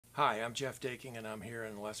Hi, I'm Geoff Daking and I'm here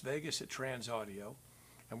in Las Vegas at TransAudio,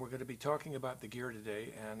 and we're going to be talking about the gear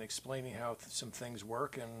today and explaining how some things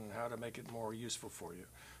work and how to make it more useful for you.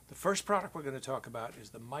 The first product we're going to talk about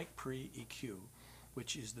is the Mic Pre EQ,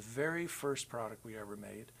 which is the very first product we ever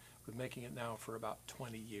made. We've been making it now for about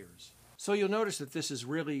 20 years. So you'll notice that this is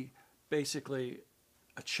really basically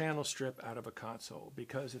a channel strip out of a console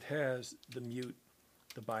because it has the mute,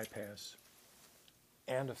 the bypass,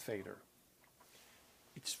 and a fader.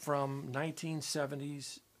 It's from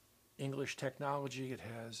 1970s English technology. It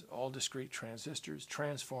has all discrete transistors,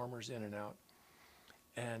 transformers in and out,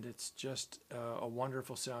 and it's just a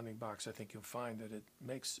wonderful sounding box. I think you'll find that it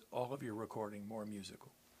makes all of your recording more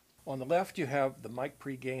musical. On the left you have the Mic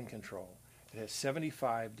Pre gain control. It has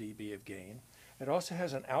 75 dB of gain. It also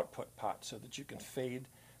has an output pot so that you can fade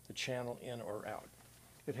the channel in or out.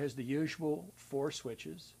 It has the usual 4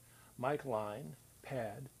 switches, mic line,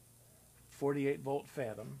 pad, 48-volt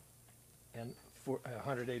phantom, and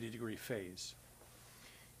 180-degree phase.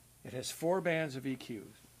 It has 4 bands of EQ.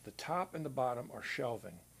 The top and the bottom are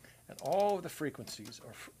shelving, and all of the frequencies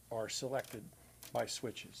are selected by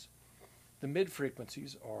switches. The mid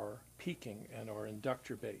frequencies are peaking and are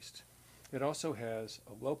inductor based. It also has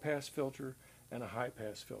a low-pass filter and a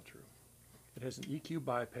high-pass filter. It has an EQ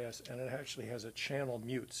bypass, and it actually has a channel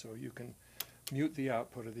mute, so you can mute the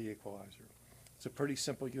output of the equalizer. It's a pretty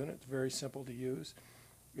simple unit. It's very simple to use.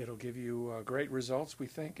 It'll give you great results, we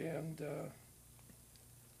think, and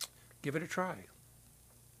give it a try.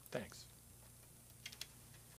 Thanks.